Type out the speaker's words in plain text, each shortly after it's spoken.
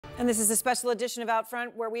And this is a special edition of Out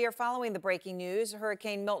Front where we are following the breaking news.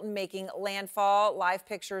 Hurricane Milton making landfall. Live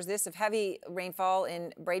pictures this of heavy rainfall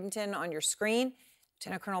in Bradenton on your screen.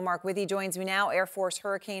 Lieutenant Colonel Mark Withy joins me now, Air Force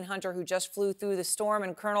hurricane hunter who just flew through the storm.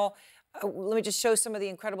 And Colonel, let me just show some of the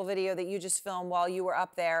incredible video that you just filmed while you were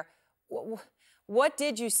up there. What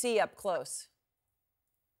did you see up close?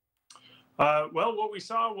 Well, what we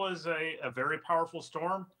saw was a very powerful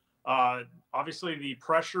storm. Obviously, the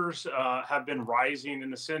pressures have been rising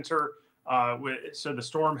in the center, so the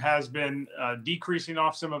storm has been decreasing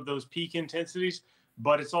off some of those peak intensities,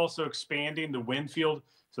 but it's also expanding the wind field.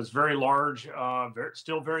 So it's very large,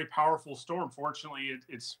 still very powerful storm. Fortunately,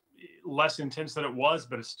 it's less intense than it was,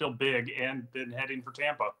 but it's still big and been heading for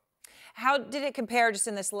Tampa. How did it compare just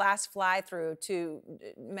in this last fly through to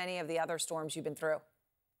many of the other storms you've been through?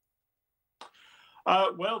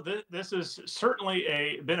 Well, this has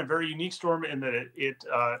certainly been a very unique storm in that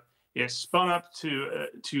it spun up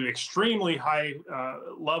to extremely high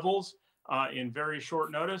levels in very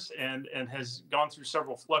short notice and has gone through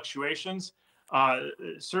several fluctuations.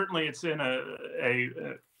 Certainly, it's in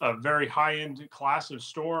a very high-end class of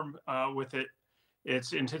storm with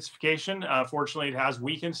its intensification. Fortunately, it has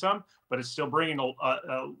weakened some, but it's still bringing a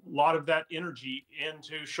lot of that energy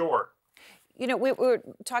into shore. You know, we were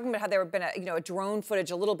talking about how there had been a drone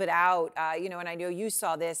footage a little bit out, and I know you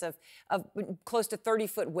saw this of close to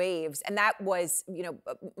 30-foot waves, and that was,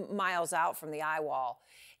 miles out from the eye wall.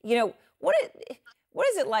 What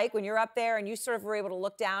is it like when you're up there and you sort of were able to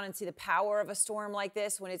look down and see the power of a storm like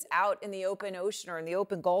this when it's out in the open ocean or in the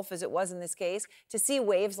open Gulf, as it was in this case, to see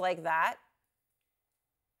waves like that?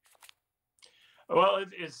 Well,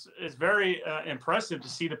 it's very impressive to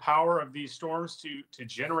see the power of these storms to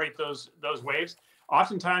generate those waves.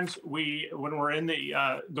 Oftentimes, when we're in the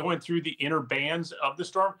going through the inner bands of the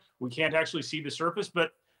storm, we can't actually see the surface,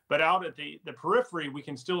 but out at the periphery, we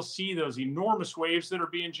can still see those enormous waves that are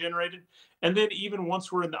being generated. And then even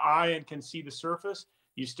once we're in the eye and can see the surface,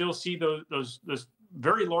 you still see those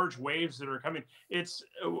very large waves that are coming. It's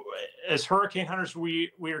as hurricane hunters,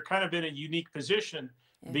 we are kind of in a unique position.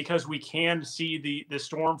 Yeah. Because we can see the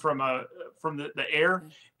storm from the air,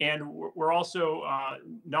 and we're also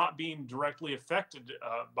not being directly affected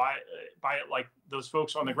by it like those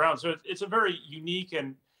folks on the ground. So it's a very unique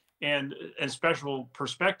and special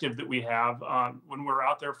perspective that we have when we're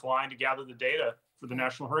out there flying to gather the data for the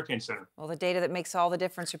National Hurricane Center. Well, the data that makes all the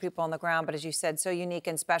difference for people on the ground, but as you said, so unique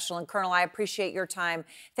and special. And Colonel, I appreciate your time.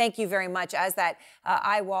 Thank you very much. As that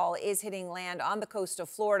eye wall is hitting land on the coast of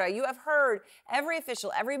Florida, you have heard every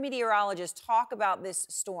official, every meteorologist talk about this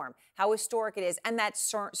storm, how historic it is, and that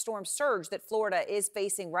storm surge that Florida is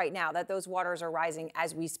facing right now, that those waters are rising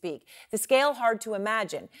as we speak. The scale, hard to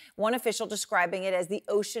imagine. One official describing it as the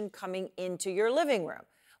ocean coming into your living room.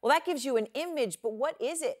 Well, that gives you an image, but what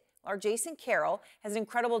is it? Our Jason Carroll has an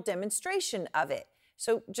incredible demonstration of it.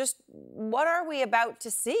 So just what are we about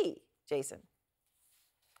to see, Jason?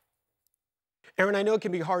 Aaron, I know it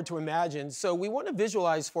can be hard to imagine, so we want to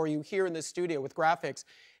visualize for you here in the studio with graphics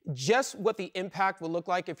just what the impact will look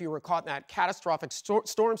like if you were caught in that catastrophic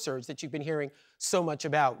storm surge that you've been hearing so much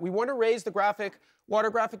about. We want to raise the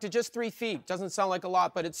water graphic to just 3 feet. Doesn't sound like a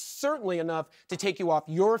lot, but it's certainly enough to take you off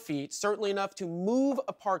your feet, certainly enough to move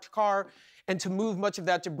a parked car and to move much of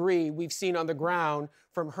that debris we've seen on the ground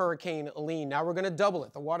from Hurricane Helene. Now we're going to double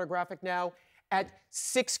it. The water graphic now at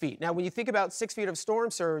 6 feet. Now, when you think about 6 feet of storm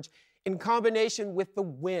surge, in combination with the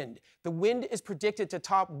wind is predicted to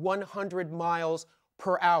top 100 miles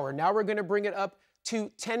per hour. Now we're going to bring it up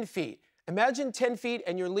to 10 feet. Imagine 10 feet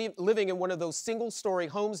and you're living in one of those single-story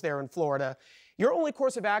homes there in Florida. Your only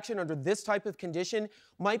course of action under this type of condition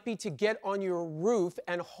might be to get on your roof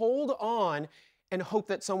and hold on and hope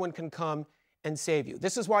that someone can come and save you.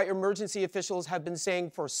 This is why emergency officials have been saying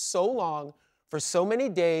for so long, for so many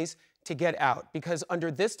days, to get out. Because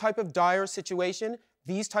under this type of dire situation,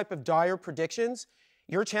 these type of dire predictions,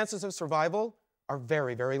 your chances of survival are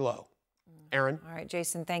very, very low. Aaron? All right,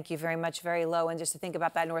 Jason, thank you very much. Very low. And just to think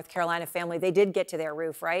about that North Carolina family, they did get to their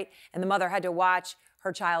roof, right? And the mother had to watch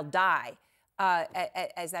her child die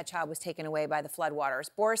as that child was taken away by the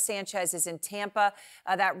floodwaters. Boris Sanchez is in Tampa.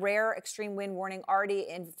 That rare extreme wind warning already,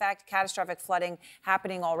 in fact, catastrophic flooding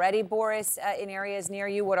happening already. Boris, in areas near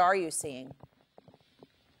you, what are you seeing?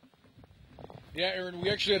 Yeah, Aaron, we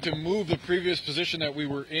actually had to move the previous position that we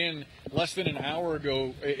were in less than an hour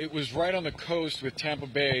ago. It was right on the coast with Tampa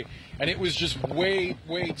Bay, and it was just way,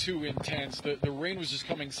 way too intense. The rain was just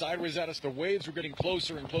coming sideways at us. The waves were getting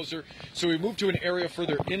closer and closer, so we moved to an area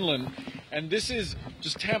further inland. And this is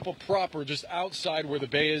just Tampa proper, just outside where the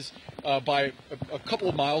bay is by a couple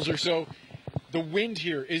of miles or so. The wind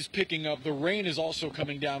here is picking up. The rain is also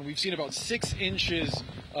coming down. We've seen about 6 inches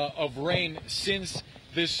of rain since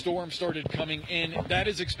this storm started coming in. That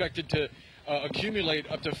is expected to accumulate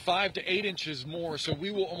up to 5 to 8 inches more. So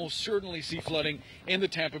we will almost certainly see flooding in the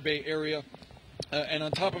Tampa Bay area. And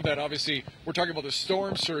on top of that, obviously, we're talking about the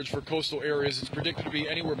storm surge for coastal areas. It's predicted to be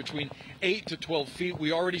anywhere between 8 to 12 feet.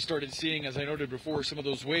 We already started seeing, as I noted before, some of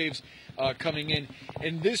those waves coming in.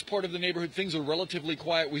 In this part of the neighborhood, things are relatively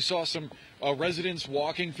quiet. We saw some residents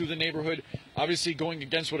walking through the neighborhood, obviously going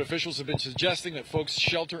against what officials have been suggesting, that folks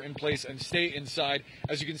shelter in place and stay inside.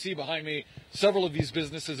 As you can see behind me, several of these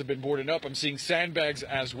businesses have been boarded up. I'm seeing sandbags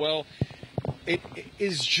as well. It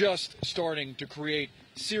is just starting to create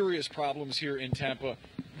serious problems here in Tampa.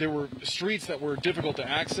 There were streets that were difficult to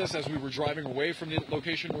access as we were driving away from the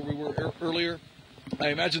location where we were earlier. I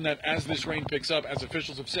imagine that as this rain picks up, as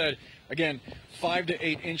officials have said, again, 5 to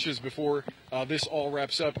 8 inches before this all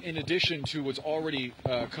wraps up, in addition to what's already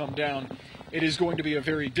come down, it is going to be a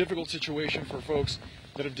very difficult situation for folks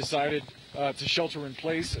that have decided to shelter in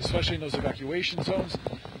place, especially in those evacuation zones.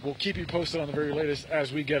 We'll keep you posted on the very latest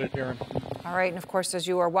as we get it, Aaron. All right, and of course, as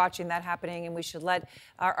you are watching that happening, and we should let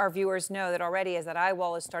our viewers know that already as that eye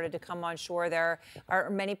wall has started to come on shore, there are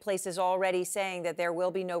many places already saying that there will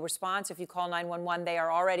be no response. If you call 911, they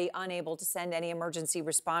are already unable to send any emergency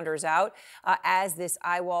responders out as this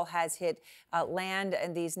eye wall has hit land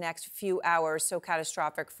in these next few hours. So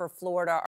catastrophic for Florida.